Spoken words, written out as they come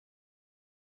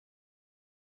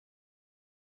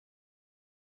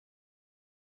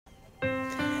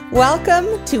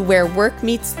Welcome to Where Work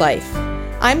Meets Life.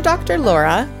 I'm Dr.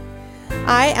 Laura.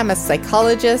 I am a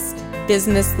psychologist,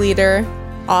 business leader,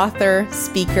 author,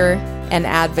 speaker, and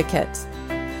advocate.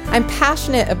 I'm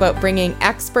passionate about bringing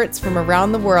experts from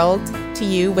around the world to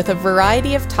you with a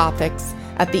variety of topics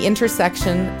at the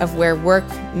intersection of where work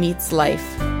meets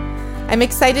life. I'm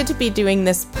excited to be doing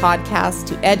this podcast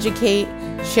to educate,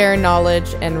 share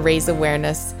knowledge, and raise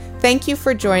awareness. Thank you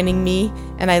for joining me,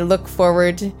 and I look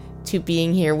forward to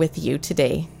being here with you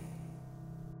today.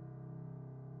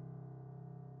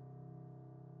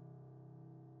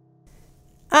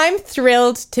 I'm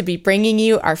thrilled to be bringing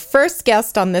you our first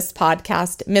guest on this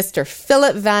podcast, Mr.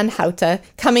 Philip Van Houte,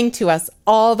 coming to us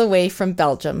all the way from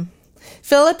Belgium.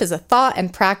 Philip is a thought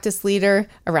and practice leader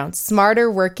around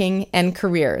smarter working and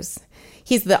careers.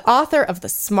 He's the author of the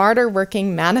Smarter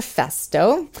Working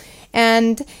Manifesto,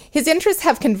 and his interests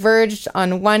have converged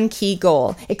on one key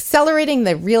goal: accelerating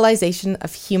the realization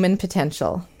of human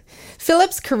potential.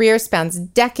 Philip's career spans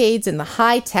decades in the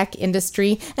high-tech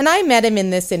industry, and I met him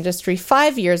in this industry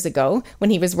 5 years ago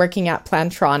when he was working at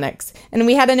Plantronics, and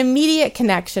we had an immediate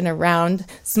connection around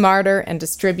smarter and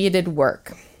distributed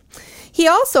work. He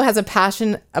also has a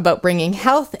passion about bringing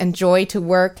health and joy to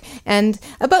work and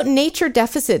about nature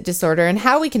deficit disorder and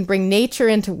how we can bring nature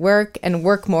into work and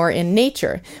work more in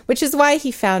nature, which is why he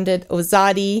founded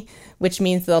Ozadi, which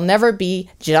means there'll never be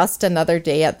just another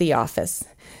day at the office.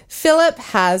 Philip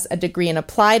has a degree in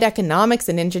applied economics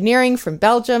and engineering from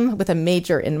Belgium with a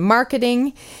major in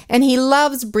marketing, and he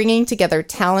loves bringing together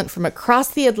talent from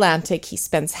across the Atlantic. He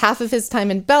spends half of his time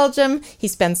in Belgium, he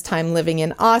spends time living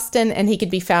in Austin, and he can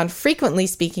be found frequently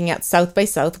speaking at South by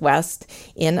Southwest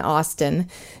in Austin.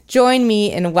 Join me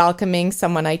in welcoming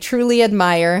someone I truly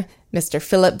admire, Mr.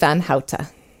 Philip Van Houte.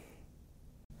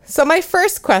 So my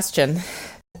first question,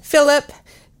 Philip,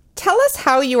 tell us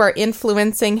how you are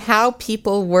influencing how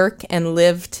people work and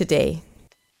live today.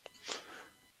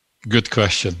 Good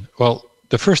question. Well,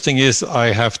 the first thing is I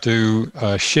have to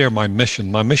share my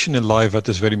mission. My mission in life at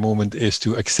this very moment is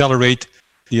to accelerate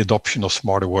the adoption of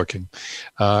smarter working.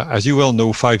 As you well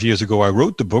know, 5 years ago, I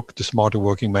wrote the book, The Smarter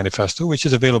Working Manifesto, which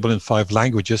is available in 5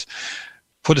 languages,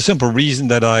 for the simple reason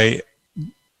that I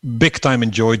big time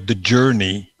enjoyed the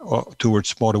journey towards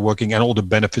smarter working and all the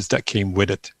benefits that came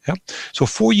with it. Yeah? So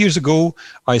 4 years ago,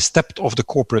 I stepped off the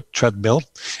corporate treadmill,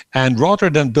 and rather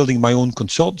than building my own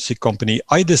consultancy company,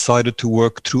 I decided to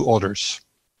work through others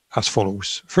as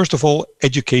follows. First of all,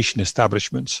 education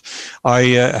establishments. I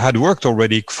had worked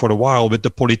already for a while with the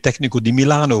Politecnico di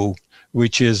Milano,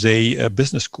 which is a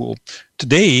business school.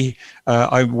 Today,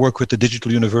 I work with the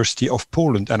Digital University of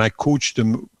Poland, and I coach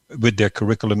them with their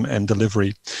curriculum and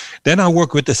delivery. Then I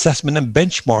work with assessment and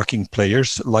benchmarking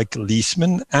players like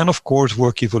Leesman and of course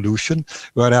Work Evolution,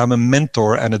 where I'm a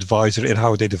mentor and advisor in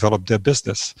how they develop their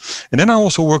business. And then I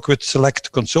also work with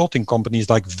select consulting companies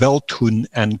like Veldhoen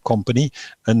and Company,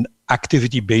 an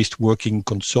activity-based working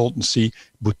consultancy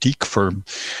boutique firm.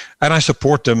 And I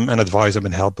support them and advise them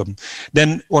and help them.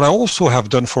 Then what I also have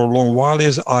done for a long while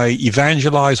is I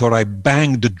evangelize or I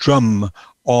bang the drum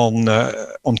on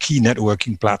key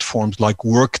networking platforms like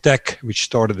WorkTech, which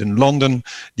started in London,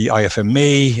 the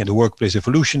IFMA and the Workplace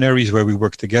Evolutionaries, where we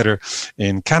work together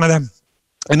in Canada.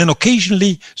 And then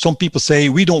occasionally some people say,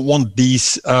 we don't want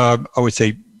these,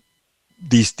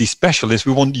 these specialists,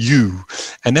 we want you.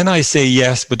 And then I say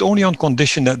yes, but only on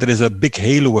condition that there is a big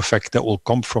halo effect that will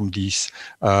come from these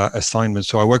assignments.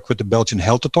 So I work with the Belgian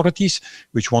health authorities,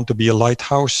 which want to be a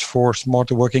lighthouse for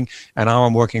smarter working. And now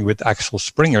I'm working with Axel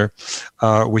Springer,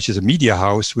 which is a media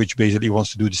house, which basically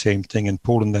wants to do the same thing in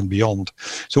Poland and beyond.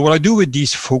 So what I do with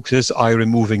these folks is I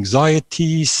remove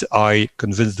anxieties, I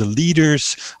convince the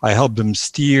leaders, I help them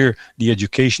steer the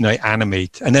education, I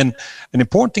animate. And then an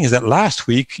important thing is that last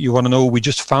week, you want to know, we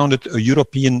just founded a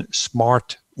European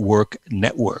Smart Work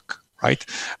Network, right?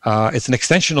 It's an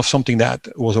extension of something that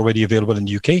was already available in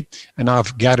the UK. And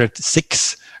I've gathered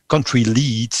 6 country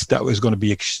leads that was going to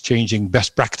be exchanging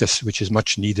best practice, which is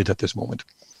much needed at this moment.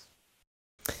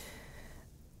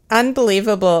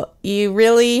 Unbelievable. You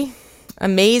really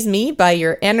amaze me by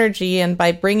your energy and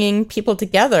by bringing people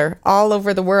together all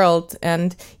over the world.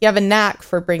 And you have a knack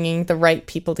for bringing the right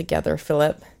people together,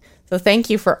 Philip. So thank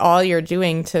you for all you're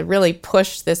doing to really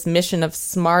push this mission of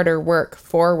smarter work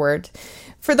forward.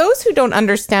 For those who don't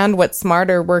understand what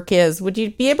smarter work is, would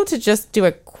you be able to just do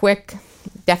a quick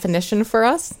definition for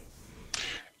us?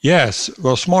 Yes.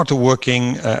 Well, smarter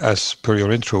working, as per your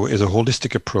intro, is a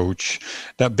holistic approach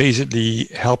that basically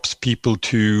helps people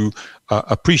to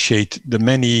appreciate the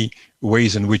many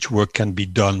ways in which work can be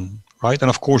done, right? And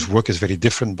of course, work is very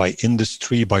different by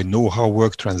industry, by know-how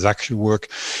work, transaction work.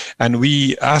 And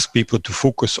we ask people to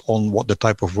focus on what the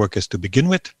type of work is to begin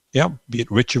with. Yeah, be it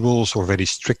rituals or very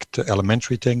strict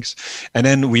elementary things. And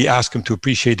then we ask them to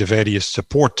appreciate the various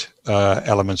support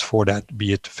elements for that,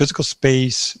 be it physical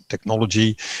space,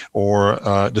 technology, or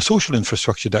the social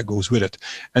infrastructure that goes with it.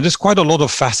 And there's quite a lot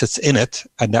of facets in it,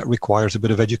 and that requires a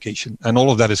bit of education. And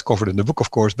all of that is covered in the book,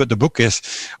 of course, but the book is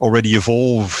already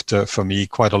evolved for me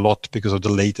quite a lot because of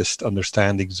the latest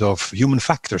understandings of human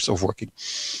factors of working.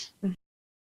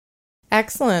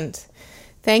 Excellent.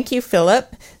 Thank you,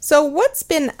 Philip. So what's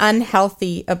been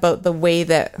unhealthy about the way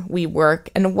that we work,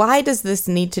 and why does this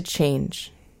need to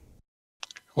change?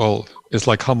 Well, it's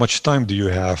like, how much time do you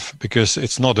have? Because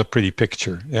it's not a pretty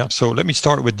picture. Yeah. So let me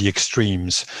start with the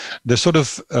extremes. There's sort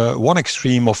of one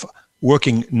extreme of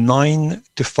working 9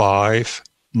 to 5,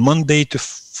 Monday to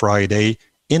Friday,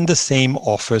 in the same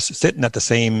office, sitting at the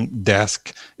same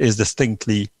desk, is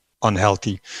distinctly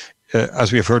unhealthy.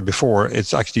 As we have heard before,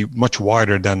 it's actually much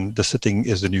wider than the sitting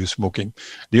is the new smoking.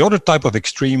 The other type of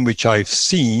extreme, which I've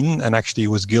seen and actually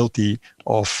was guilty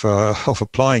of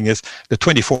applying, is the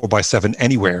 24/7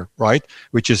 anywhere, right?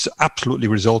 Which is absolutely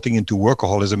resulting into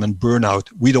workaholism and burnout.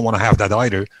 We don't want to have that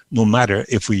either, no matter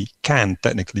if we can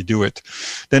technically do it.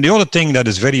 Then the other thing that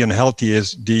is very unhealthy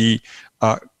is the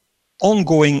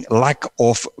ongoing lack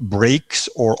of breaks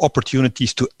or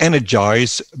opportunities to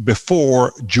energize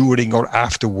before, during, or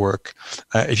after work.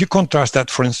 If you contrast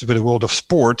that, for instance, with the world of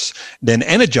sports, then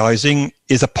energizing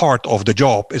is a part of the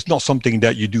job. It's not something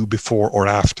that you do before or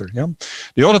after. Yeah?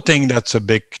 The other thing that's a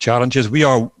big challenge is we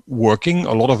are working,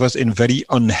 a lot of us, in very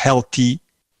unhealthy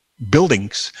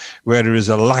buildings where there is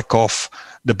a lack of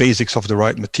the basics of the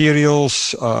right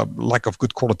materials, lack of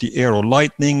good quality air or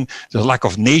lighting, there's a lack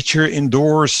of nature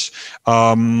indoors,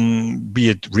 be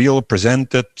it real,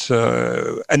 presented,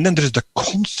 and then there's the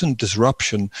constant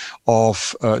disruption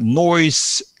of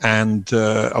noise and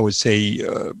I would say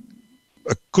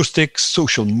acoustics,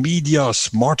 social media,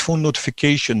 smartphone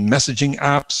notification, messaging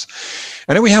apps.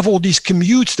 And then we have all these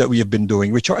commutes that we have been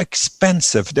doing, which are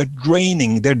expensive, they're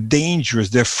draining, they're dangerous,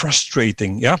 they're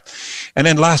frustrating. Yeah. And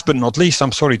then last but not least,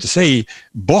 I'm sorry to say,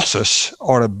 bosses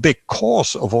are a big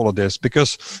cause of all of this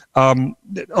because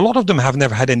a lot of them have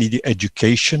never had any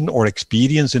education or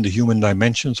experience in the human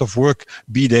dimensions of work,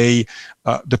 be they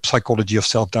the psychology of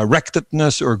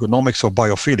self-directedness, ergonomics, or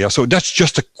biophilia. So that's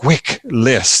just a quick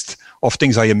list of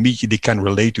things I immediately can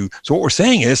relate to. So what we're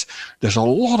saying is there's a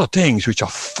lot of things which are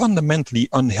fundamentally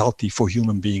unhealthy for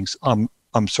human beings,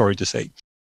 I'm sorry to say.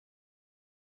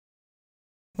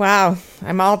 Wow,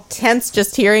 I'm all tense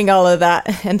just hearing all of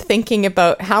that and thinking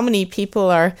about how many people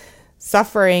are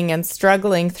suffering and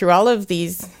struggling through all of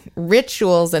these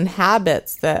rituals and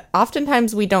habits that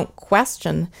oftentimes we don't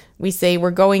question. We say we're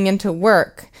going into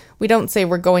work. We don't say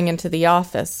we're going into the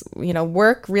office. You know,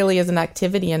 work really is an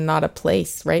activity and not a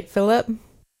place, right, Philip?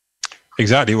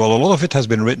 Exactly. Well, a lot of it has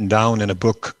been written down in a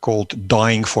book called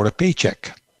Dying for a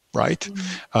Paycheck, right?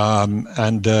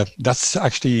 Mm-hmm. That's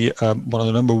actually one of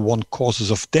the number one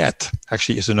causes of death.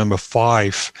 Actually, is the number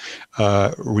 5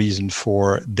 reason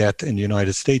for death in the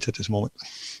United States at this moment.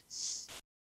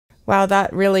 Wow,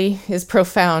 that really is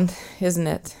profound, isn't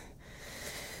it?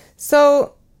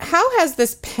 So how has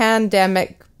this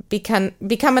pandemic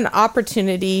become an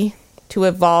opportunity to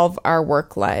evolve our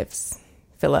work lives,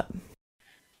 Philip?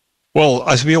 Well,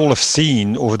 as we all have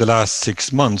seen over the last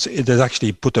 6 months, it has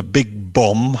actually put a big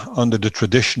bomb under the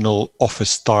traditional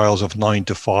office styles of 9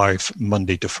 to 5,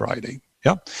 Monday to Friday.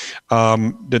 Yeah.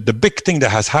 The big thing that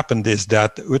has happened is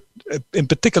that, in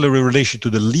particular in relation to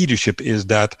the leadership, is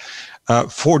that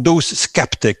for those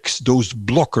skeptics, those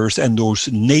blockers, and those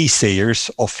naysayers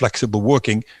of flexible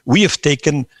working, we have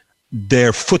taken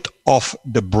their foot off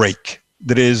the brake.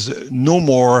 There is no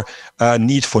more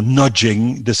need for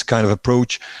nudging this kind of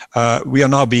approach. We are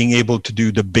now being able to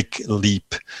do the big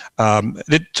leap.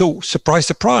 So surprise,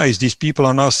 surprise, these people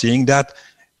are now seeing that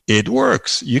it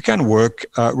works. You can work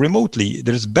remotely.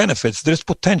 There's benefits. There's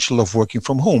potential of working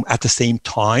from home. At the same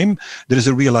time, there is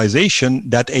a realization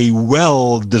that a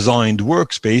well-designed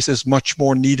workspace is much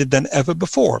more needed than ever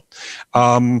before.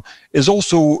 Is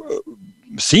also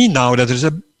seen now that there's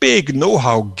a big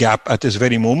know-how gap at this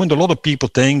very moment. A lot of people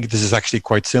think this is actually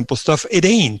quite simple stuff. It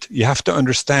ain't. You have to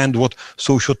understand what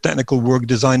social technical work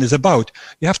design is about.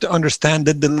 You have to understand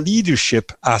that the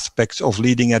leadership aspects of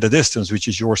leading at a distance, which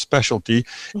is your specialty,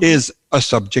 is a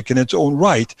subject in its own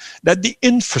right, that the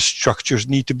infrastructures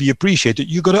need to be appreciated.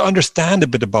 You got to understand a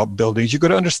bit about buildings. You got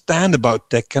to understand about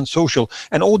tech and social,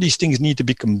 and all these things need to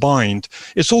be combined.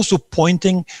 It's also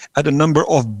pointing at a number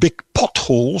of big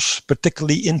potholes,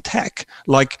 particularly in tech,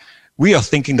 like We are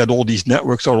thinking that all these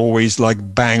networks are always like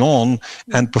bang on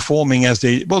and performing as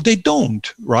they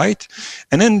don't, right?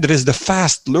 And then there is the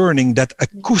fast learning that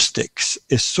acoustics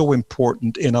is so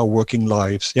important in our working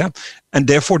lives, yeah? And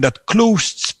therefore that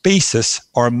closed spaces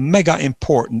are mega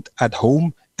important at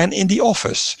home and in the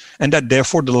office, and that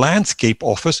therefore the landscape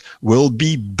office will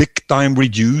be big time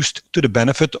reduced to the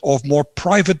benefit of more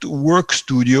private work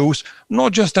studios,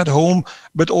 not just at home,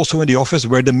 but also in the office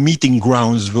where the meeting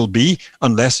grounds will be,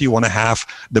 unless you want to have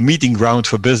the meeting ground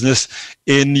for business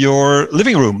in your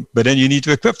living room, but then you need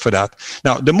to equip for that.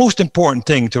 Now, the most important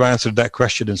thing to answer that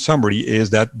question in summary is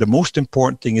that the most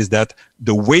important thing is that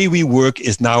the way we work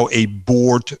is now a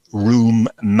boardroom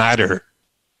matter.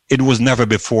 It was never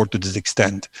before to this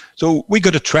extent. So we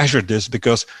got to treasure this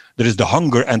because there is the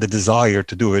hunger and the desire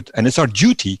to do it. And it's our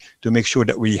duty to make sure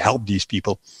that we help these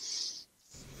people.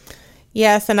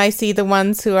 Yes, and I see the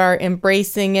ones who are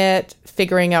embracing it,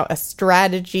 figuring out a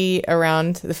strategy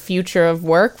around the future of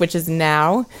work, which is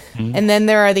now. Mm-hmm. And then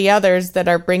there are the others that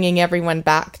are bringing everyone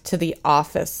back to the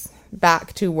office,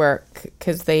 back to work,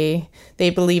 because they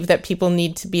believe that people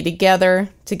need to be together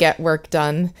to get work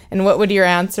done. And what would your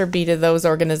answer be to those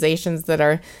organizations that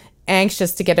are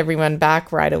anxious to get everyone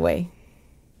back right away?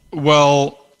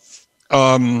 Well,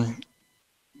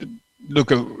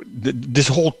 look, this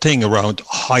whole thing around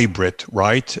hybrid,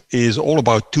 right, is all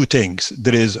about two things.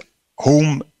 There is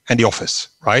home and the office,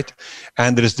 right?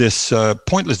 And there is this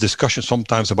pointless discussion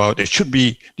sometimes about it should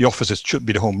be the office, it should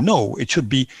be the home. No, it should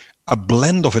be a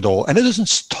blend of it all. And it doesn't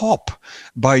stop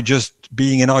by just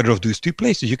being in either of those two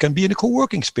places. You can be in a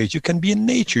co-working space, you can be in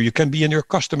nature, you can be in your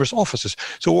customers' offices.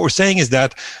 So what we're saying is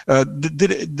that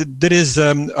there is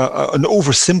an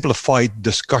oversimplified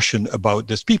discussion about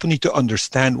this. People need to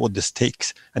understand what this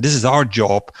takes. And this is our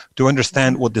job, to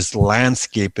understand what this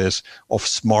landscape is of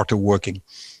smarter working.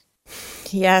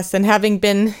 Yes, and having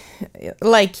been,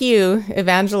 like you,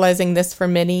 evangelizing this for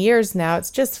many years now, it's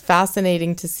just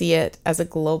fascinating to see it as a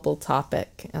global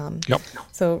topic. Yep.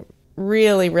 So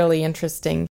really, really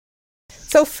interesting.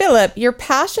 So Philip, your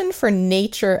passion for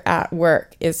nature at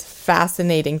work is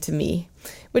fascinating to me.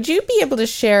 Would you be able to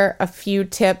share a few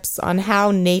tips on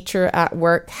how nature at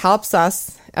work helps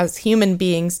us as human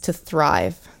beings to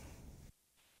thrive?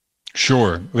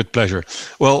 Sure, with pleasure.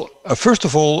 Well, first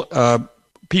of all,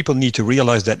 people need to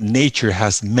realize that nature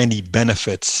has many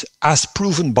benefits, as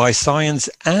proven by science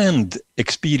and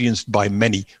experienced by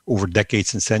many over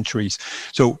decades and centuries.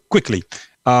 So quickly,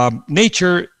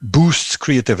 nature boosts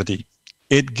creativity.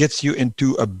 It gets you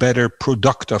into a better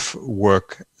productive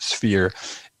work sphere.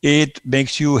 It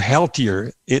makes you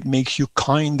healthier. It makes you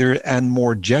kinder and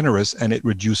more generous, and it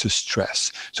reduces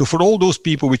stress. So for all those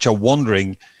people which are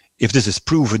wondering if this is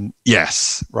proven,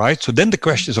 yes, right? So then the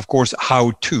question is, of course,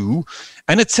 how to?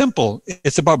 And it's simple.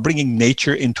 It's about bringing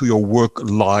nature into your work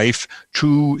life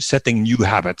through setting new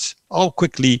habits. I'll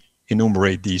quickly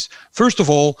enumerate these. First of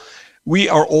all, we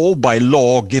are all by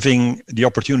law giving the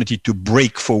opportunity to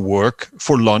break for work,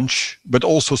 for lunch, but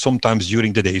also sometimes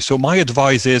during the day. So my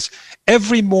advice is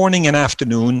every morning and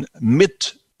afternoon,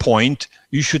 midpoint,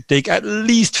 you should take at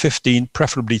least 15,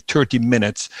 preferably 30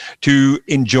 minutes to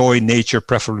enjoy nature,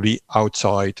 preferably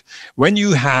outside. When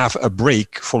you have a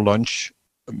break for lunch,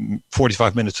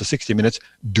 45 minutes to 60 minutes,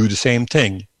 do the same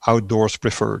thing, outdoors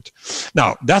preferred.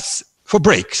 Now, that's for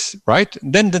breaks, right?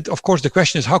 Then, of course, the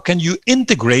question is, how can you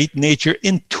integrate nature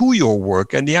into your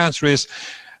work? And the answer is,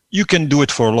 you can do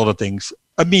it for a lot of things.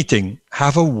 A meeting,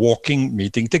 have a walking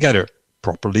meeting together,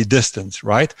 properly distanced,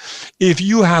 right? If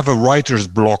you have a writer's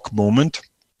block moment,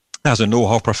 as a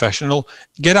know-how professional,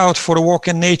 get out for a walk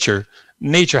in nature.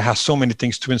 Nature has so many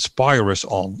things to inspire us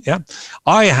on. Yeah,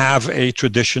 I have a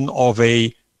tradition of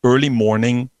a early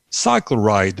morning cycle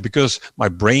ride because my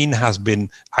brain has been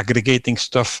aggregating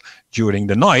stuff during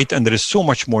the night, and there is so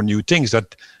much more new things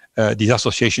that these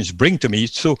associations bring to me.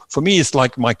 So for me, it's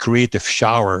like my creative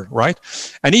shower, right?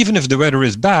 And even if the weather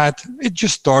is bad, it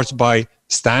just starts by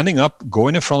standing up,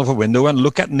 going in front of a window and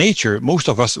look at nature. Most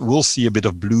of us will see a bit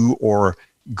of blue or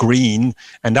green,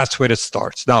 and that's where it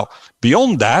starts. Now,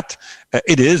 beyond that,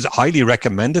 it is highly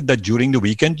recommended that during the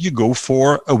weekend you go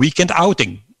for a weekend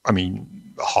outing. I mean,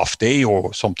 a half day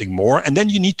or something more, and then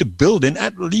you need to build in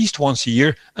at least once a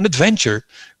year an adventure,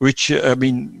 which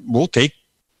will take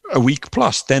a week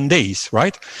plus 10 days,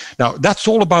 right? Now, that's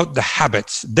all about the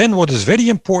habits. Then what is very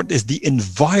important is the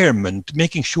environment,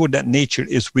 making sure that nature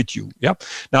is with you. Yeah.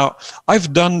 Now,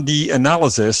 I've done the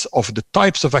analysis of the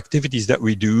types of activities that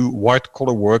we do, white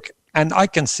collar work, and I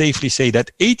can safely say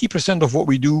that 80% of what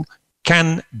we do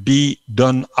can be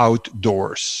done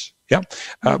outdoors. Yeah,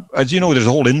 as you know, there's a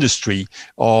whole industry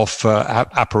of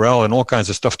apparel and all kinds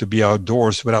of stuff to be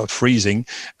outdoors without freezing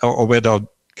or without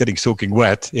getting soaking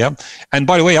wet. Yeah, and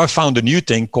by the way, I found a new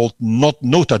thing called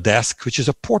Nota Desk, which is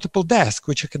a portable desk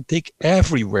which I can take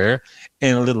everywhere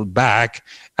in a little bag,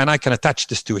 and I can attach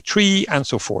this to a tree and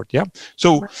so forth. Yeah,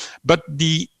 so but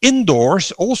the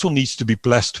indoors also needs to be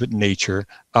blessed with nature,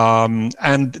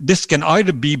 and this can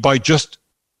either be by just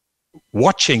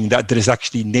watching that there is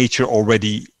actually nature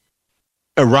already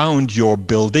around your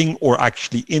building, or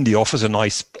actually in the office, a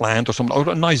nice plant or something, or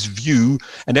a nice view,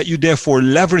 and that you therefore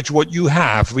leverage what you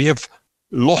have. We have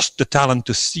lost the talent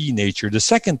to see nature. The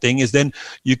second thing is then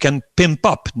you can pimp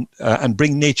up and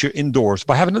bring nature indoors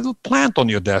by having a little plant on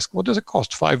your desk. What does it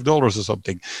cost? $5 or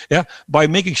something. Yeah, by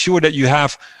making sure that you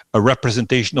have a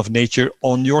representation of nature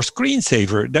on your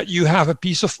screensaver, that you have a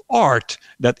piece of art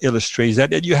that illustrates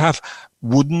that you have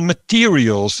wooden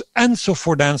materials, and so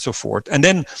forth and so forth. And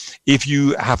then if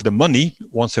you have the money,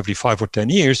 once every 5 or 10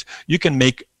 years, you can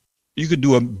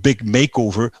do a big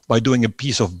makeover by doing a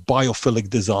piece of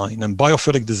biophilic design. And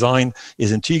biophilic design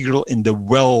is integral in the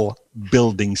well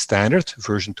building standard.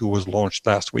 Version 2 was launched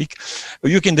last week.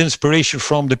 You can get inspiration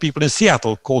from the people in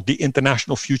Seattle called the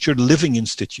International Future Living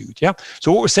Institute. Yeah.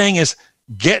 So what we're saying is,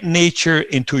 get nature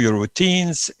into your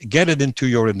routines, get it into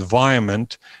your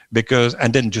environment,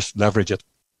 and then just leverage it.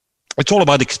 It's all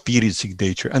about experiencing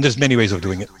nature, and there's many ways of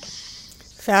doing it.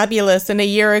 Fabulous. And a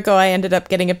year ago, I ended up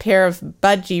getting a pair of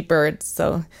budgie birds.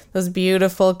 So those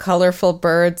beautiful, colorful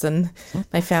birds, and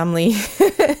my family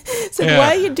said,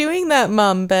 why are you doing that,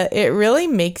 Mom? But it really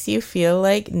makes you feel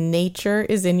like nature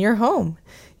is in your home,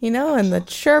 and the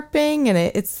chirping, and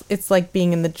it's like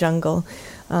being in the jungle.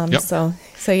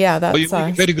 So yeah, that's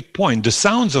very good point. The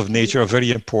sounds of nature are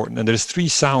very important, and there's 3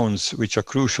 sounds which are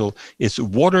crucial. It's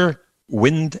water,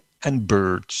 wind, and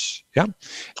birds. Yeah,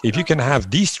 if you can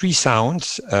have these 3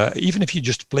 sounds, even if you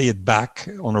just play it back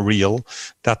on a reel,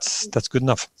 that's good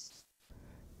enough.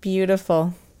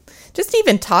 Beautiful. Just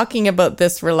even talking about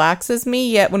this relaxes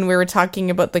me. Yet when we were talking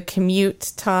about the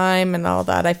commute time and all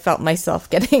that, I felt myself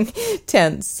getting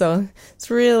tense. So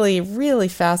it's really, really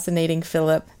fascinating,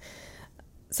 Philip.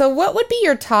 So what would be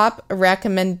your top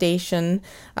recommendation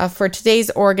for today's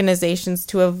organizations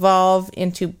to evolve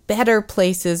into better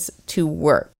places to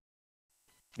work?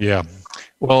 Yeah,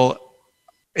 well,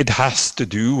 it has to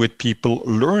do with people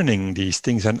learning these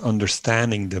things and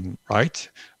understanding them, right?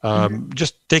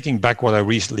 Just taking back what I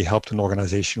recently helped an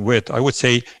organization with, I would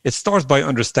say it starts by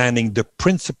understanding the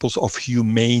principles of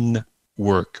humane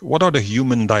work. What are the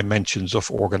human dimensions of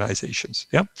organizations?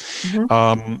 Yeah.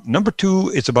 Number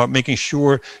 2, it's about making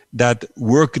sure that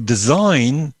work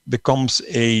design becomes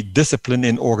a discipline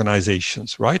in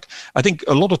organizations, right? I think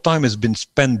a lot of time has been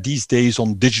spent these days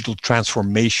on digital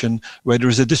transformation, where there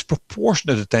is a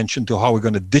disproportionate attention to how we're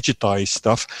going to digitize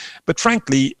stuff. But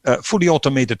frankly, fully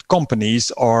automated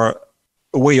companies are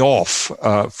way off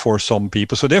for some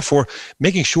people. So therefore,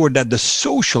 making sure that the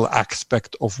social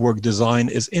aspect of work design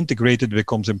is integrated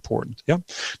becomes important. Yeah.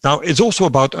 Now, it's also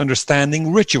about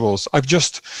understanding rituals. I've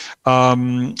just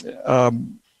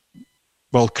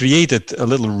created a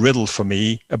little riddle for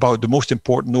me about the most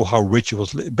important know-how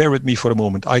rituals. Bear with me for a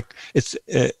moment. It's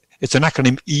an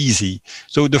acronym EASY.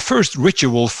 So the first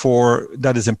ritual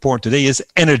that is important today is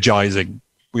energizing.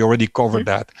 We already covered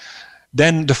that.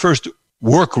 Then the first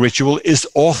work ritual is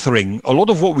authoring. A lot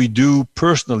of what we do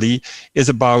personally is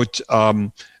about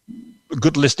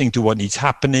good listening to what needs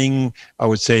happening. I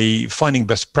would say finding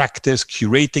best practice,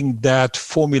 curating that,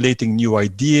 formulating new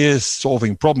ideas,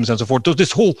 solving problems, and so forth. So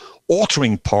this whole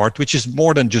authoring part, which is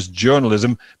more than just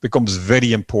journalism, becomes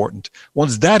very important.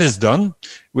 Once that is done,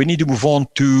 we need to move on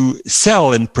to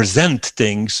sell and present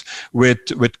things with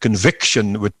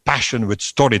conviction, with passion, with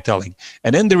storytelling.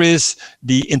 And then there is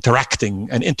the interacting.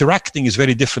 And interacting is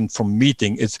very different from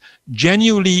meeting. It's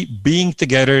genuinely being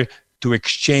together to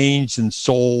exchange and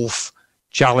solve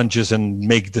challenges and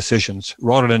make decisions,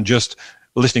 rather than just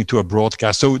listening to a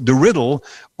broadcast. So the riddle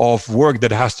of work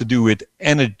that has to do with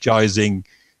energizing,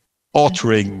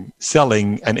 authoring,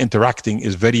 selling, and interacting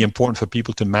is very important for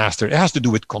people to master. It has to do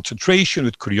with concentration,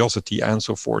 with curiosity, and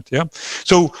so forth. Yeah.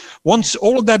 So once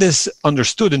all of that is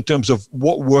understood in terms of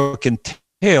what work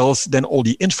entails, then all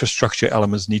the infrastructure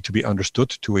elements need to be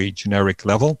understood to a generic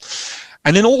level.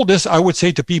 And in all this, I would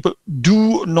say to people,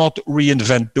 do not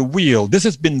reinvent the wheel. This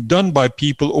has been done by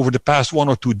people over the past 1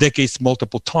 or 2 decades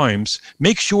multiple times.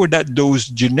 Make sure that those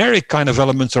generic kind of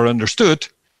elements are understood,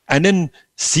 and then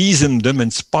season them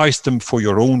and spice them for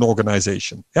your own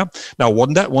organization. Yeah. Now,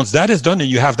 once that is done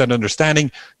and you have that understanding,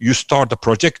 you start the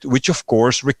project, which of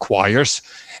course requires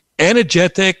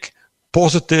energetic,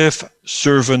 positive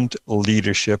servant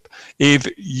leadership. If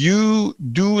you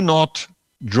do not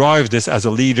drive this as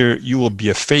a leader, you will be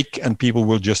a fake and people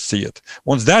will just see it.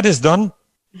 Once that is done,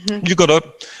 you got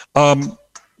to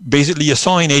basically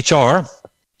assign HR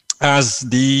as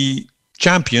the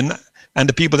champion and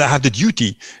the people that have the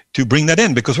duty to bring that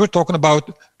in, because we're talking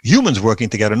about humans working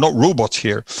together, not robots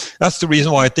here. That's the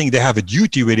reason why I think they have a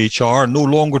duty with HR, no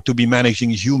longer to be managing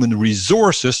human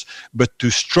resources, but to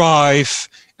strive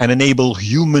and enable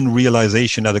human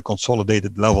realization at a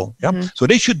consolidated level. Yeah. So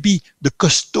they should be the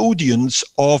custodians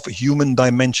of human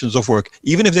dimensions of work,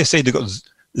 even if they say they've got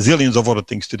zillions of other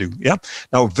things to do. Yeah.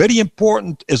 Now, very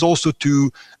important is also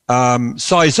to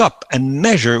size up and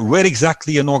measure where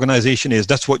exactly an organization is.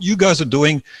 That's what you guys are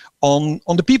doing on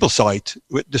the people side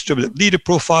with distributed leader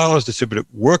profiles, distributed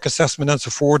work assessment and so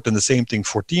forth, and the same thing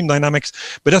for team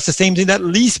dynamics. But that's the same thing that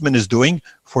Leesman is doing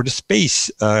for the space,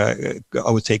 I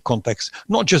would say, context.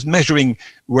 Not just measuring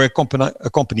where a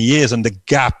company is and the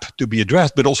gap to be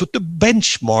addressed, but also to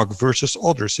benchmark versus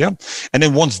others. Yeah. And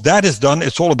then once that is done,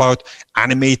 it's all about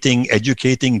animating,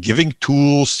 educating, giving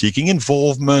tools, seeking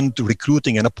involvement,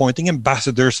 recruiting and appointing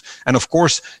ambassadors, and of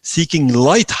course, seeking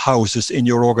lighthouses in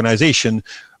your organization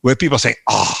where people say,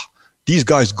 these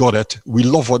guys got it. We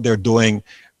love what they're doing.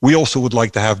 We also would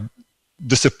like to have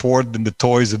the support and the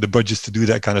toys and the budgets to do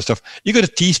that kind of stuff. You got to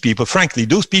tease people. Frankly,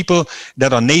 those people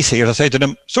that are naysayers, I say to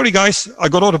them, sorry guys, I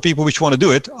got other people which want to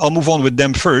do it. I'll move on with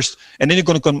them first. And then you're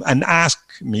going to come and ask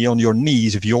me on your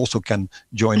knees if you also can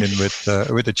join in with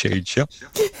the change. Yeah.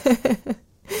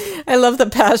 I love the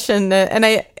passion, and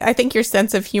I think your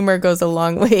sense of humor goes a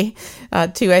long way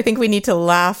too. I think we need to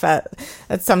laugh at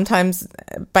sometimes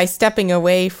by stepping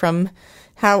away from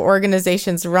how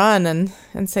organizations run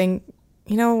and saying,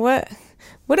 you know,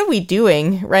 what are we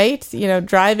doing, right? You know,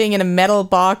 driving in a metal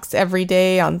box every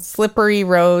day on slippery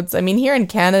roads. I mean, here in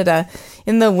Canada,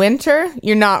 in the winter,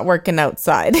 you're not working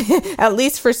outside, at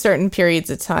least for certain periods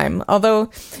of time.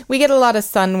 Although we get a lot of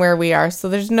sun where we are, so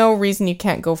there's no reason you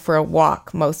can't go for a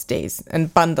walk most days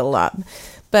and bundle up.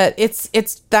 But it's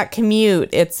that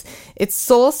commute. It's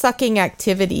soul-sucking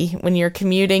activity when you're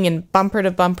commuting in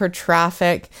bumper-to-bumper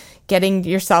traffic, getting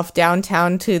yourself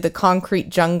downtown to the concrete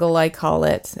jungle, I call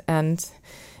it, and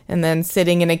then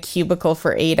sitting in a cubicle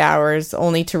for 8 hours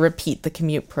only to repeat the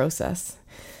commute process.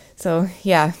 So,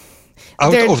 yeah,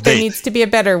 there needs to be a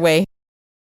better way.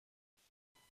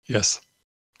 Yes.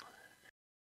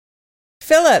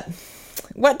 Philip,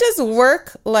 what does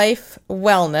work-life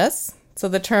wellness, so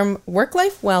the term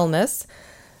work-life wellness,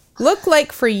 look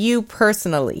like for you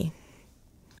personally?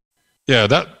 Yeah,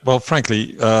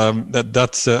 frankly,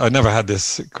 that's I never had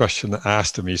this question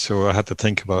asked to me, so I had to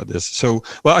think about this. So,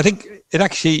 well, I think it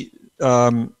actually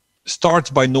starts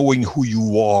by knowing who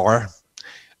you are.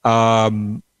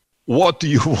 What do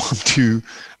you want to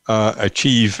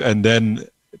achieve, and then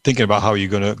thinking about how you're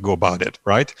going to go about it,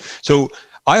 right? So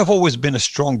I have always been a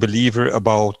strong believer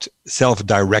about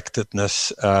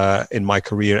self-directedness in my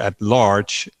career at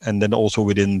large, and then also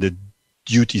within the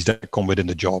duties that come within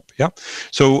the job. Yeah.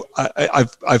 So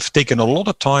I've taken a lot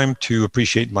of time to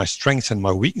appreciate my strengths and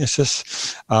my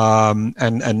weaknesses,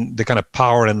 and the kind of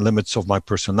power and limits of my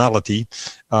personality.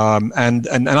 And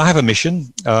I have a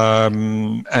mission,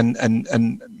 and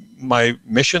my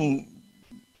mission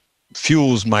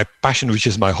fuels my passion, which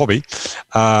is my hobby.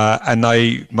 And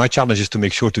my challenge is to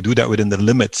make sure to do that within the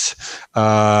limits,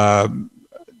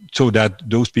 so that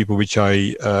those people which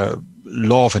I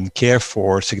love and care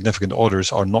for, significant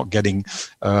others, are not getting,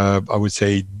 I would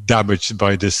say, damaged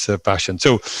by this passion.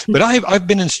 So, but I've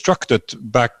been instructed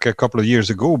back a couple of years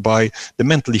ago by the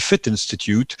Mentally Fit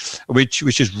Institute, which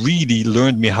has really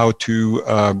learned me how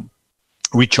to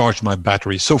recharge my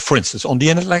battery. So for instance, on the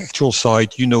intellectual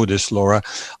side, you know this, Laura,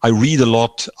 I read a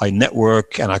lot, I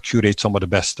network, and I curate some of the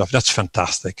best stuff. That's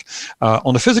fantastic.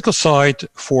 On the physical side,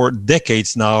 for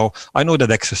decades now, I know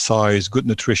that exercise, good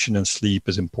nutrition, and sleep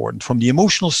is important. From the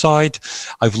emotional side,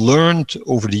 I've learned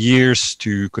over the years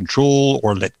to control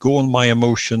or let go on my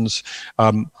emotions.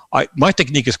 My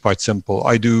technique is quite simple.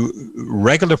 I do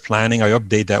regular planning. I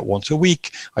update that once a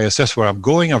week. I assess where I'm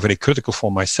going. I'm very critical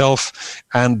for myself.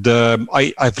 And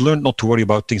I've learned not to worry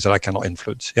about things that I cannot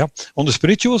influence. Yeah. On the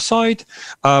spiritual side,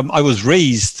 I was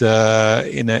raised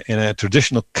in a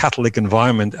traditional Catholic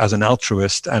environment as an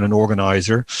altruist and an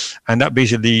organizer. And that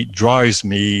basically drives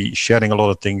me sharing a lot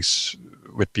of things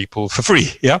with people for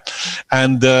free. Yeah.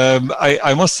 And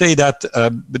I must say that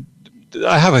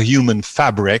I have a human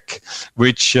fabric,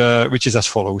 which is as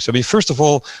follows. I mean, first of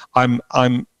all, I'm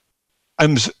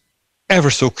ever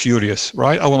so curious,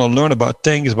 right? I want to learn about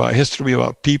things, about history,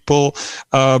 about people.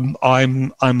 I'm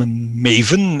a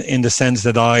maven in the sense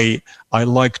that I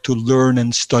like to learn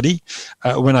and study.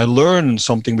 When I learn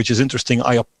something which is interesting,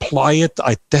 I apply it,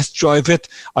 I test drive it,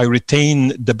 I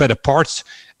retain the better parts.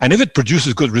 And if it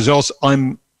produces good results,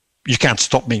 you can't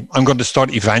stop me. I'm going to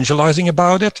start evangelizing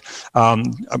about it.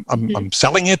 I'm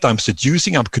selling it. I'm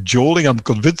seducing. I'm cajoling. I'm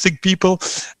convincing people,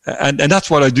 and that's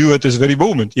what I do at this very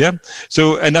moment. Yeah.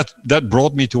 So, and that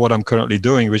brought me to what I'm currently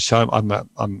doing, which I'm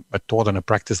a thought and a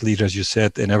practice leader, as you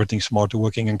said, in everything smarter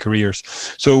working and careers.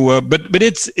 So, but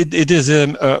it is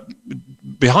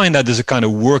behind that is a kind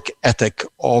of work ethic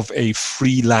of a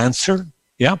freelancer.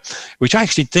 Yeah, which I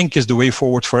actually think is the way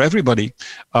forward for everybody.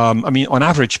 I mean, on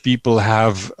average, people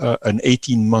have an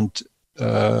 18-month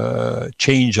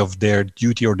change of their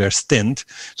duty or their stint.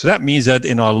 So that means that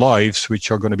in our lives,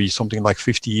 which are going to be something like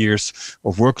 50 years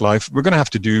of work life, we're going to have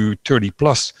to do 30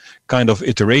 plus kind of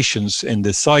iterations in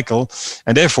this cycle.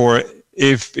 And therefore,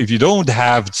 if you don't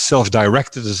have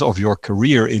self-directedness of your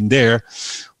career in there,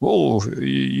 well,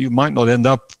 you might not end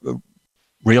up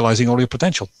realizing all your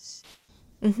potential.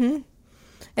 Mm-hmm.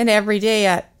 And every day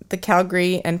at the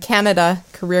Calgary and Canada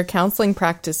career counseling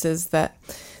practices that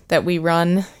we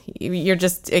run, you're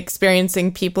just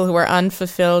experiencing people who are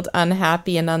unfulfilled,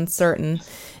 unhappy, and uncertain.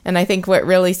 And I think what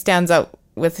really stands out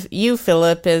with you,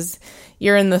 Philip, is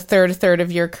you're in the third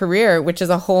of your career, which is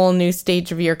a whole new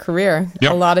stage of your career.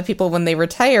 Yep. A lot of people, when they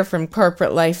retire from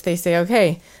corporate life, they say,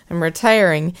 okay, I'm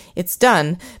retiring, it's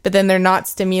done. But then they're not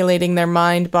stimulating their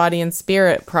mind, body, and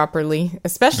spirit properly,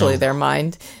 especially their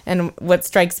mind. And what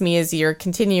strikes me is you're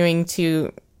continuing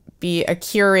to be a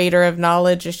curator of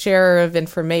knowledge, a sharer of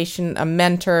information, a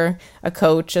mentor, a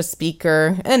coach, a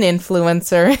speaker, an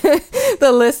influencer.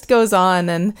 The list goes on.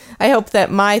 And I hope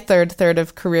that my third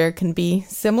of career can be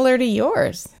similar to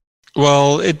yours.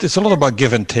 Well, it's a lot about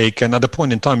give and take. And at a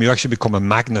point in time, you actually become a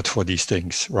magnet for these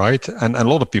things, right? And a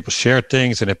lot of people share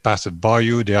things and they pass it by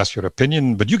you. They ask your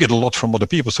opinion, but you get a lot from other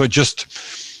people. So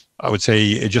I would say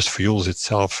it just fuels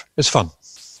itself. It's fun.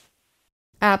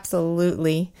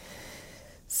 Absolutely.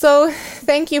 So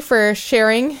thank you for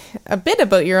sharing a bit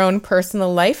about your own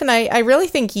personal life. And I really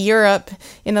think Europe,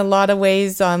 in a lot of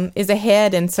ways, is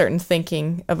ahead in certain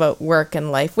thinking about work and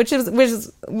life, which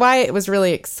is why it was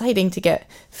really exciting to get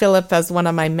Philip as one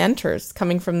of my mentors,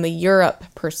 coming from the Europe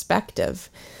perspective.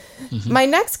 Mm-hmm. My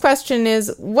next question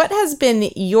is, what has been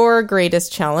your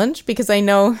greatest challenge? Because I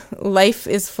know life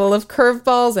is full of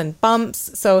curveballs and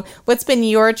bumps. So what's been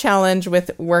your challenge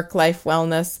with work-life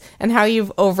wellness and how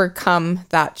you've overcome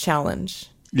that challenge?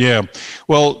 Yeah,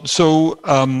 well, so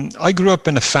I grew up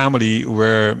in a family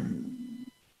where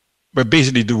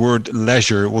basically the word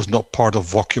leisure was not part of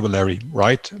vocabulary,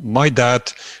 right? My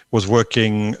dad was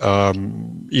working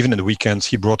even in the weekends.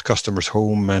 He brought customers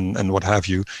home and what have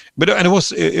you. But it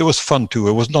was fun too.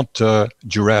 It was not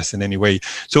duress in any way.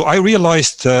 So I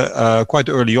realized quite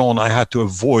early on I had to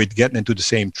avoid getting into the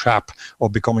same trap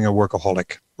of becoming a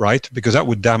workaholic, right? Because that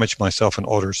would damage myself and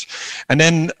others. And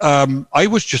then I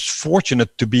was just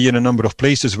fortunate to be in a number of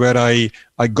places where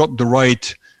I got the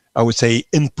right, I would say,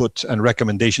 input and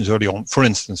recommendations early on. For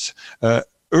instance,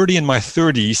 early in my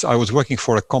 30s, I was working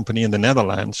for a company in the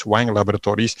Netherlands, Wang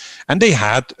Laboratories, and they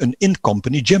had an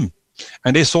in-company gym.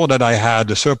 And they saw that I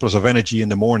had a surplus of energy in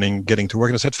the morning getting to work.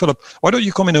 And I said, Philip, why don't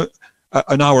you come in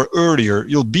an hour earlier?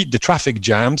 You'll beat the traffic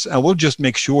jams, and we'll just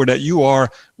make sure that you are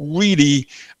really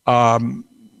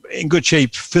in good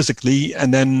shape physically,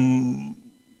 and then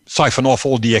siphon off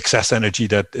all the excess energy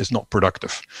that is not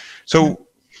productive. So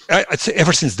I'd say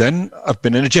ever since then, I've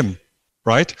been in a gym,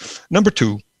 right? Number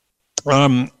two,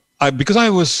 because I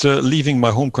was leaving my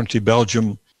home country,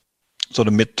 Belgium, sort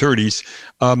of mid-30s,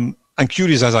 and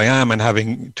curious as I am and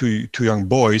having two young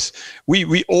boys,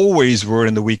 we always were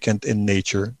in the weekend in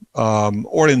nature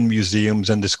or in museums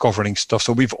and discovering stuff.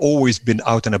 So we've always been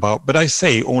out and about, but I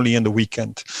say only in the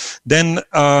weekend. Then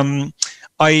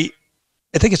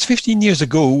I think it's 15 years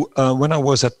ago when I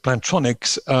was at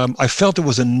Plantronics, I felt there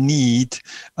was a need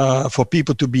for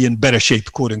people to be in better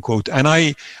shape, quote unquote. And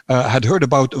I had heard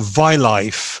about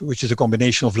ViLife, which is a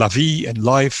combination of La Vie and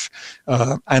Life.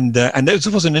 And this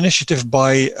was an initiative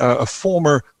by a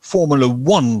former Formula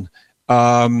One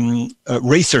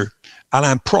racer,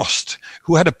 Alain Prost,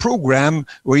 who had a program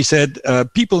where he said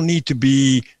people need to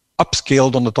be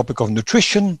upscaled on the topic of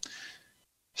nutrition,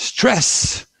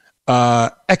 stress,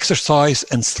 exercise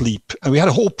and sleep. And we had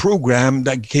a whole program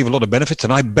that gave a lot of benefits,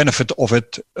 and I benefit of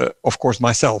it, of course,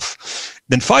 myself.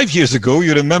 Then 5 years ago,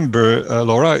 you remember,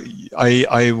 Laura,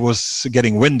 I was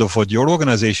getting wind of what your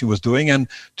organization was doing, and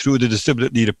through the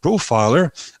Distributed Leader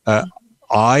Profiler,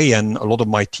 I and a lot of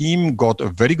my team got a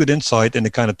very good insight in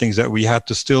the kind of things that we had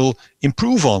to still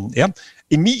improve on. Yeah.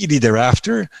 Immediately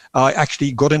thereafter, I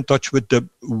actually got in touch with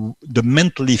the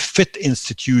Mentally Fit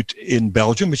Institute in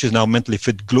Belgium, which is now Mentally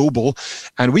Fit Global,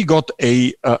 and we got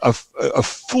a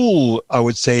full, I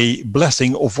would say,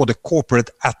 blessing of what a corporate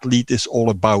athlete is all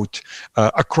about,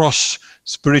 across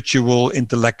spiritual,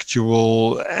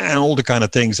 intellectual, and all the kind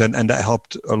of things, and that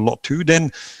helped a lot too.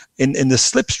 Then, in the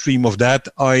slipstream of that,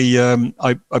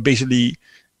 I basically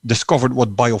discovered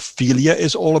what biophilia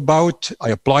is all about. I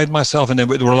applied myself, and then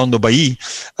with Rolando Bailly,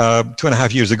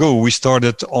 2.5 years ago, we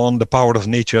started on the power of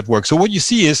nature at work. So what you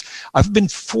see is I've been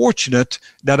fortunate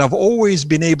that I've always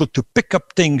been able to pick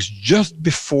up things just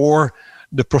before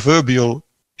the proverbial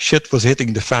shit was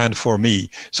hitting the fan for me.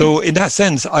 So in that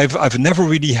sense, I've never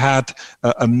really had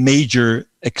a major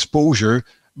exposure,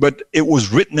 but it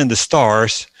was written in the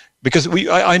stars. Because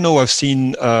I know I've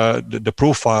seen the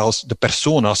profiles, the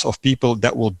personas of people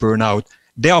that will burn out.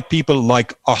 They are people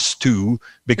like us too,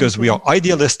 because we are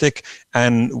idealistic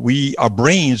and our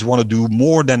brains want to do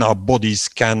more than our bodies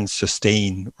can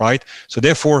sustain, right? So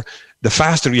therefore, the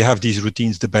faster you have these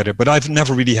routines, the better. But I've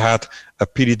never really had a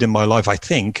period in my life, I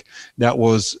think, that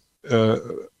was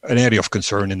an area of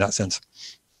concern in that sense.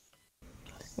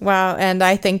 Wow. And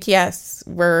I think, yes,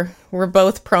 we're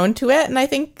both prone to it. And I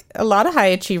think a lot of high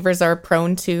achievers are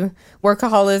prone to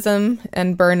workaholism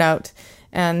and burnout.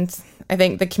 And I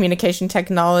think the communication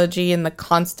technology and the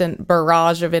constant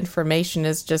barrage of information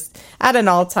is just at an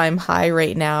all-time high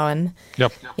right now. And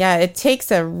yeah, it takes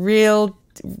a real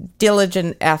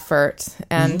diligent effort,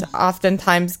 and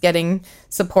oftentimes getting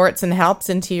supports and helps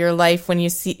into your life when you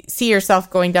see yourself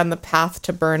going down the path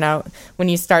to burnout, when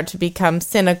you start to become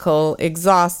cynical,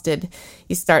 exhausted,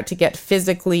 you start to get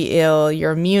physically ill,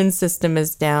 your immune system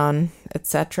is down,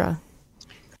 etc.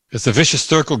 It's a vicious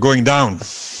circle going down.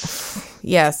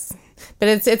 Yes. But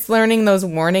it's learning those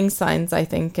warning signs, I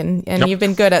think, and you've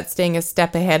been good at staying a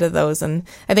step ahead of those, and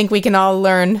I think we can all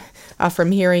learn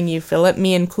from hearing you, Philip,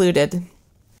 me included.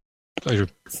 Pleasure.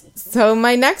 So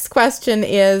my next question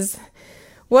is,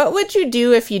 what would you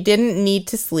do if you didn't need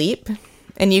to sleep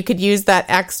and you could use that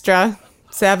extra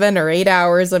 7 or 8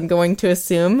 hours, I'm going to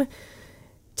assume,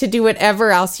 to do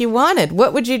whatever else you wanted?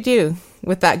 What would you do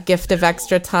with that gift of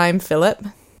extra time, Philip?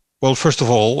 Well, first of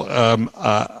all,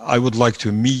 I would like to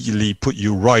immediately put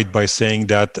you right by saying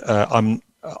that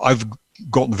I've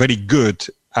gotten very good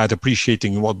at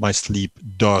appreciating what my sleep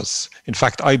does. In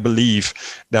fact, I believe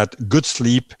that good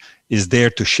sleep is there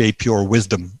to shape your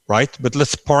wisdom, right? But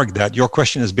let's park that. Your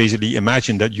question is basically,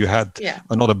 imagine that you had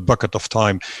another bucket of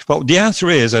time. Well, the answer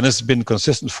is, and it's been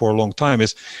consistent for a long time,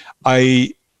 is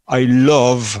I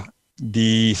love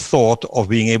the thought of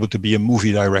being able to be a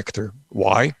movie director.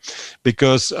 Why?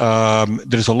 Because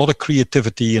there's a lot of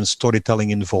creativity and storytelling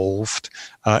involved.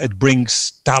 It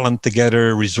brings talent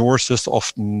together, resources,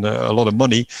 often a lot of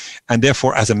money. And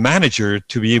therefore, as a manager,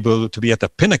 to be able to be at the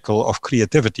pinnacle of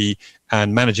creativity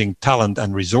and managing talent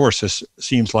and resources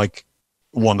seems like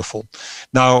wonderful.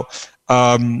 Now,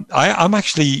 I'm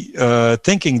actually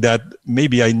thinking that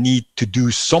maybe I need to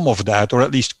do some of that, or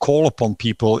at least call upon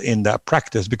people in that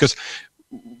practice,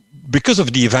 because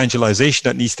of the evangelization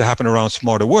that needs to happen around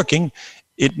smarter working,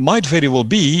 it might very well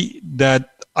be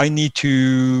that I need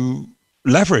to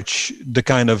leverage the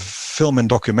kind of film and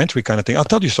documentary kind of thing. I'll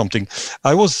tell you something.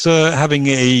 I was having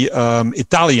a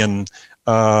Italian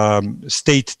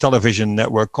state television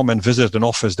network come and visit an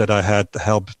office that I had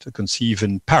helped conceive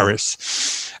in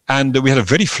Paris. And we had a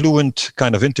very fluent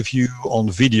kind of interview on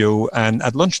video. And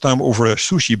at lunchtime over a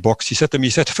sushi box, he said to me,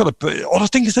 Philip, all the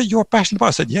things that you're passionate about.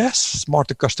 I said, yes,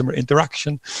 smarter customer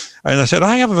interaction. And I said,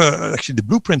 I have actually the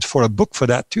blueprint for a book for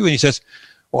that too. And he says,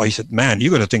 man,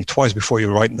 you got to think twice before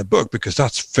you're writing the book, because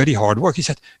that's very hard work. He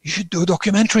said, you should do a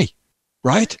documentary,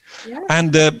 right? Yeah.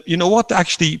 And you know what,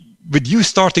 actually, with you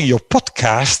starting your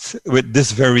podcast with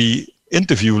this very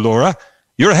interview, Laura,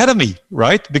 you're ahead of me,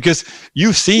 right? Because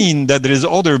you've seen that there is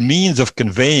other means of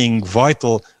conveying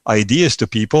vital ideas to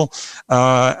people,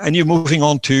 and you're moving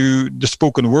on to the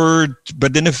spoken word,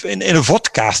 but in a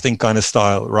vodcasting kind of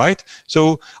style, right?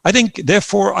 So I think,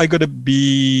 therefore, I got to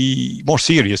be more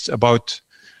serious about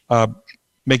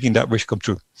making that wish come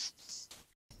true.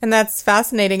 And that's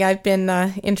fascinating. I've been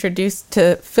introduced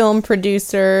to film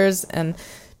producers and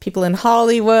people in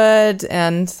Hollywood,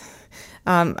 and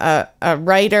a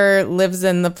writer lives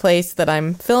in the place that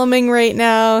I'm filming right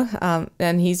now,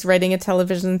 and he's writing a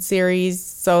television series.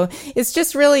 So it's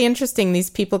just really interesting.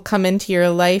 These people come into your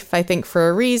life, I think, for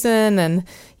a reason. And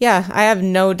yeah, I have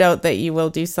no doubt that you will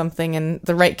do something, and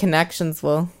the right connections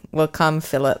will come,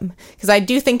 Philip. Because I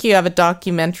do think you have a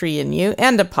documentary in you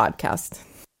and a podcast.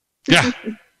 Yeah.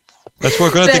 Let's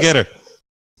work on it together.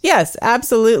 Yes,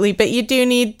 absolutely. But you do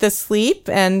need the sleep.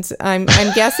 And I'm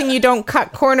guessing you don't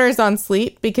cut corners on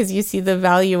sleep because you see the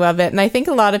value of it. And I think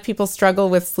a lot of people struggle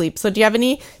with sleep. So do you have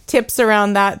any tips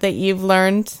around that you've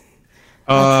learned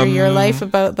through your life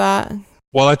about that?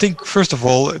 Well, I think, first of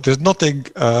all, there's nothing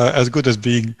as good as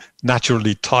being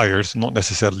naturally tired, not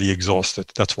necessarily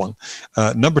exhausted. That's one.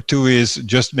 Number two is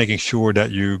just making sure that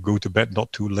you go to bed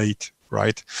not too late.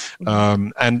 Right.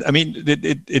 And I mean,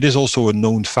 it is also a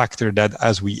known factor that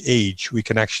as we age, we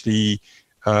can actually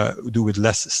do with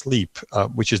less sleep,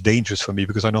 which is dangerous for me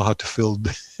because I know how to fill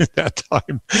that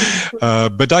time.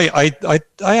 But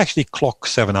I actually clock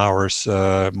 7 hours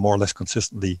more or less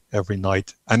consistently every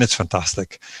night, and it's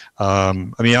fantastic. I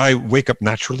mean, I wake up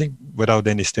naturally without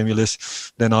any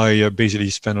stimulus. Then I basically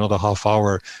spend another half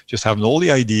hour just having all the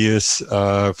ideas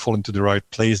fall into the right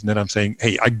place, and then I'm saying,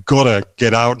 hey, I gotta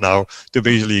get out now to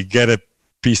basically get a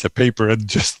piece of paper and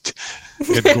just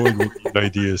get going with the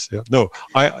ideas. Yeah. No,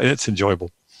 it's enjoyable.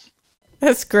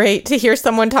 That's great to hear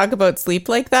someone talk about sleep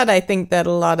like that. I think that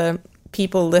a lot of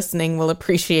people listening will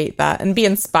appreciate that and be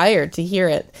inspired to hear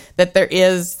it, that there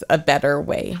is a better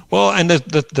way. Well, and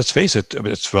let's face it, I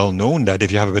mean, it's well known that if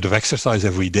you have a bit of exercise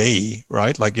every day,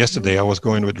 right? Like yesterday, I was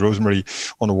going with Rosemary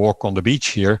on a walk on the beach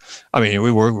here. I mean,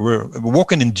 we're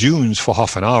walking in dunes for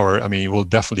half an hour. I mean, it will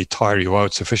definitely tire you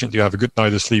out sufficiently. You have a good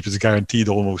night of sleep is guaranteed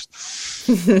almost.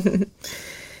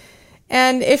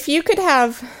 And if you could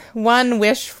have one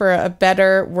wish for a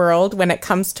better world when it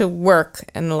comes to work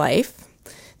and life,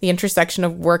 the intersection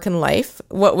of work and life,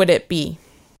 what would it be?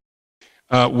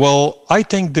 Well, I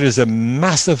think there is a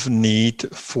massive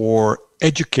need for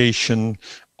education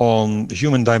on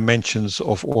human dimensions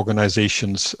of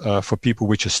organizations for people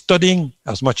which are studying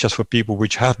as much as for people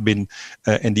which have been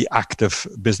in the active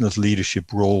business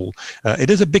leadership role. It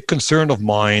is a big concern of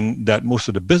mine that most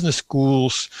of the business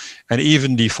schools and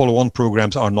even the follow-on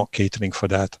programs are not catering for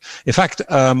that. In fact,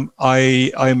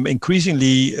 I'm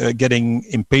increasingly getting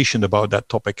impatient about that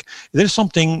topic. There's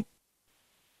something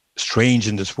strange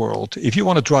in this world. If you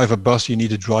want to drive a bus, you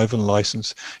need a driving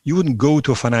license. You wouldn't go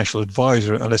to a financial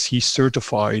advisor unless he's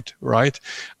certified, right?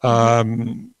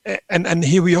 And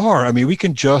here we are. I mean, we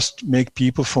can just make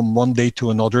people from one day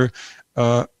to another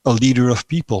a leader of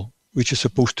people, which is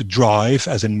supposed to drive,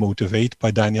 as in motivate,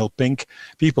 by Daniel Pink,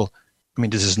 people. I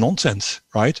mean, this is nonsense,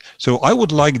 right? So I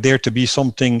would like there to be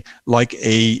something like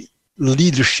a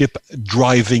leadership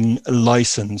driving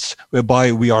license,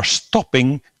 whereby we are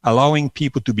allowing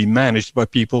people to be managed by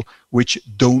people which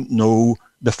don't know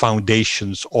the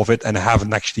foundations of it and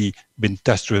haven't actually been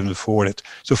test driven for it.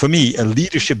 So for me, a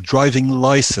leadership driving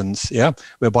license, yeah,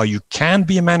 whereby you can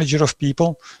be a manager of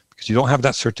people because you don't have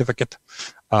that certificate,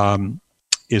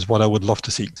 is what I would love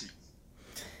to see.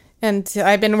 And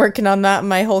I've been working on that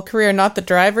my whole career, not the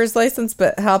driver's license,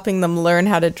 but helping them learn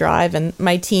how to drive, and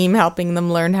my team helping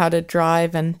them learn how to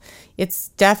drive. And it's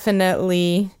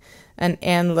definitely an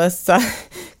endless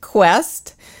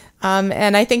quest.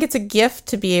 And I think it's a gift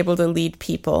to be able to lead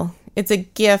people. It's a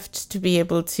gift to be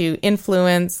able to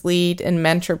influence, lead, and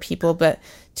mentor people. But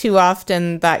too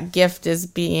often that gift is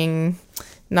being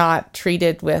not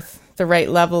treated with the right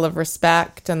level of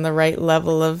respect and the right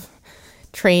level of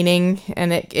training,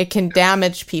 and it can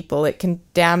damage people. It can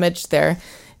damage their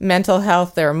mental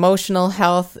health, their emotional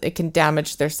health. It can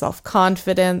damage their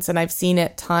self-confidence, and I've seen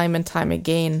it time and time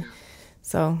again.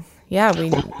 So yeah,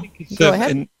 go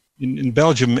ahead. In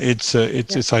Belgium, it's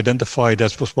identified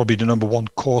as probably the number one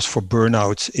cause for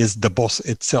burnouts is the boss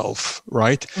itself,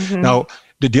 right? Mm-hmm. Now,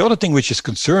 the other thing which is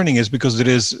concerning is because there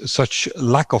is such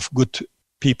lack of good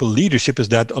people leadership is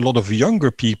that a lot of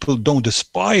younger people don't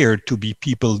aspire to be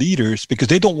people leaders because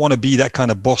they don't want to be that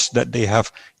kind of boss that they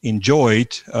have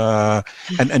enjoyed,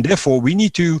 and therefore we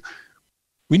need to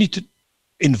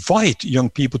invite young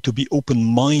people to be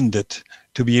open-minded,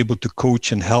 to be able to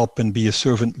coach and help and be a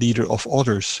servant leader of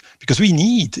others, because we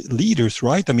need leaders,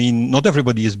 right? I mean, not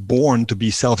everybody is born to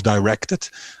be self-directed.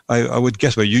 I would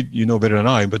guess, well, you know better than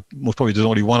I, but most probably there's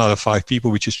only 1 out of 5 people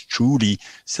which is truly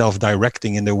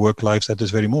self-directing in their work lives at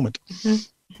this very moment.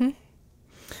 Mm-hmm.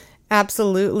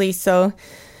 Absolutely. So,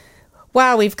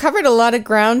 wow, we've covered a lot of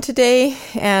ground today.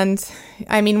 And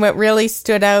I mean, what really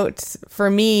stood out for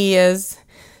me is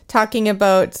talking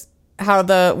about how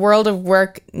the world of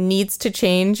work needs to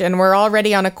change, and we're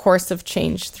already on a course of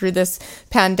change through this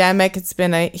pandemic. It's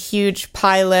been a huge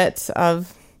pilot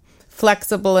of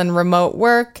flexible and remote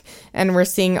work, and we're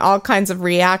seeing all kinds of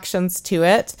reactions to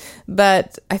it.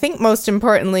 But I think most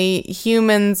importantly,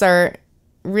 humans are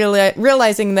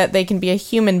realizing that they can be a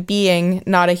human being,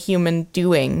 not a human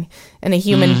doing, and a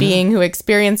human being who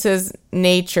experiences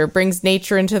nature, brings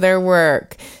nature into their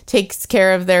work, takes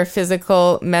care of their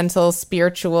physical, mental,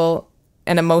 spiritual,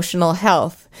 and emotional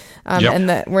health. And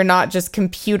that we're not just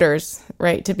computers,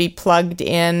 right, to be plugged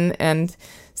in and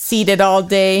seated all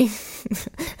day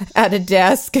at a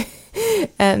desk.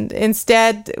 And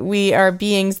instead, we are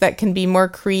beings that can be more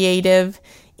creative,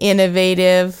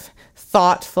 innovative,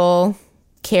 thoughtful,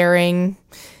 caring,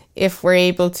 if we're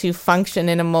able to function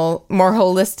in a more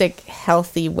holistic,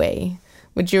 healthy way.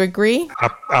 Would you agree?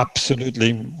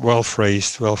 Absolutely. Well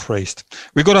phrased.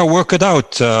 We got to work it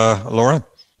out, Laura.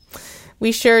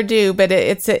 We sure do, but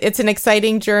it's an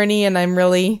exciting journey, and I'm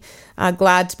really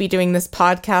glad to be doing this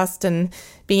podcast and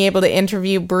being able to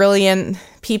interview brilliant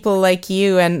people like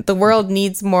you. And the world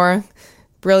needs more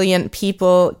brilliant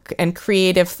people and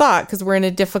creative thought, because we're in a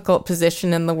difficult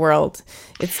position in the world.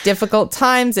 It's difficult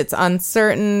times, it's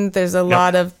uncertain, there's a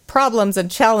lot of problems and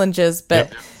challenges,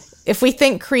 but if we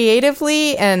think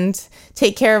creatively and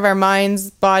take care of our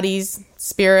minds, bodies,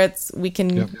 spirits, we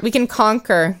can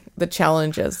conquer the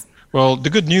challenges. Well, the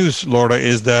good news, Laura,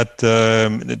 is that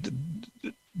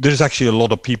there's actually a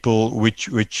lot of people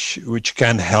which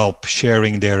can help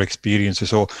sharing their experiences.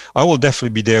 So I will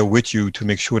definitely be there with you to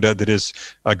make sure that there is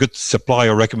a good supply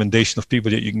or recommendation of people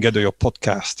that you can get to your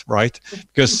podcast, right?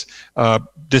 Because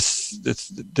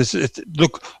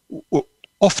look,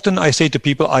 often I say to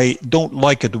people, I don't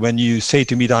like it when you say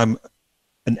to me that I'm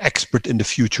an expert in the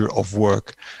future of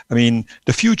work. I mean,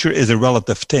 the future is a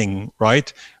relative thing,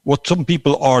 right? What some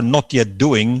people are not yet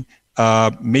doing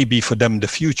may be for them the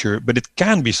future, but it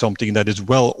can be something that is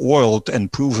well oiled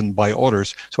and proven by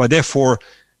others. So I therefore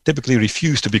typically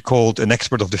refuse to be called an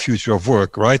expert of the future of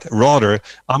work, right? Rather,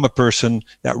 I'm a person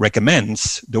that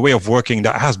recommends the way of working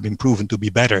that has been proven to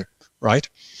be better, right?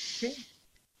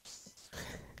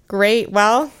 Great.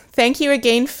 Well, thank you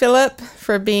again, Philip,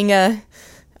 for being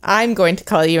I'm going to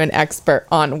call you an expert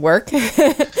on work,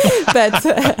 but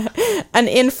an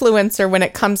influencer when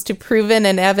it comes to proven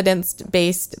and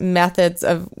evidence-based methods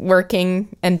of working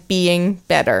and being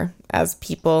better as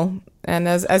people and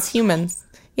as humans.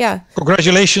 Yeah.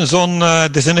 Congratulations on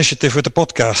this initiative with the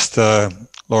podcast,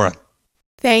 Laura.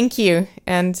 Thank you,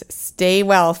 and stay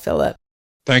well, Philip.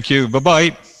 Thank you.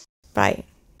 Bye-bye. Bye.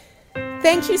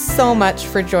 Thank you so much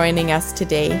for joining us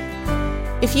today.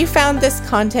 If you found this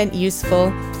content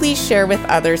useful, please share with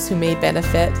others who may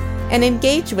benefit and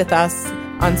engage with us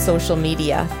on social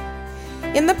media.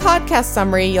 In the podcast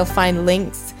summary, you'll find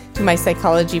links to my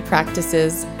psychology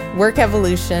practices, Work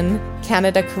Evolution,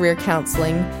 Canada Career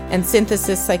Counseling, and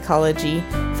Synthesis Psychology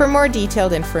for more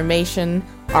detailed information,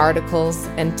 articles,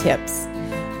 and tips.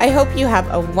 I hope you have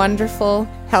a wonderful,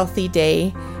 healthy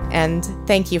day, and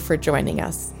thank you for joining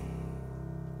us.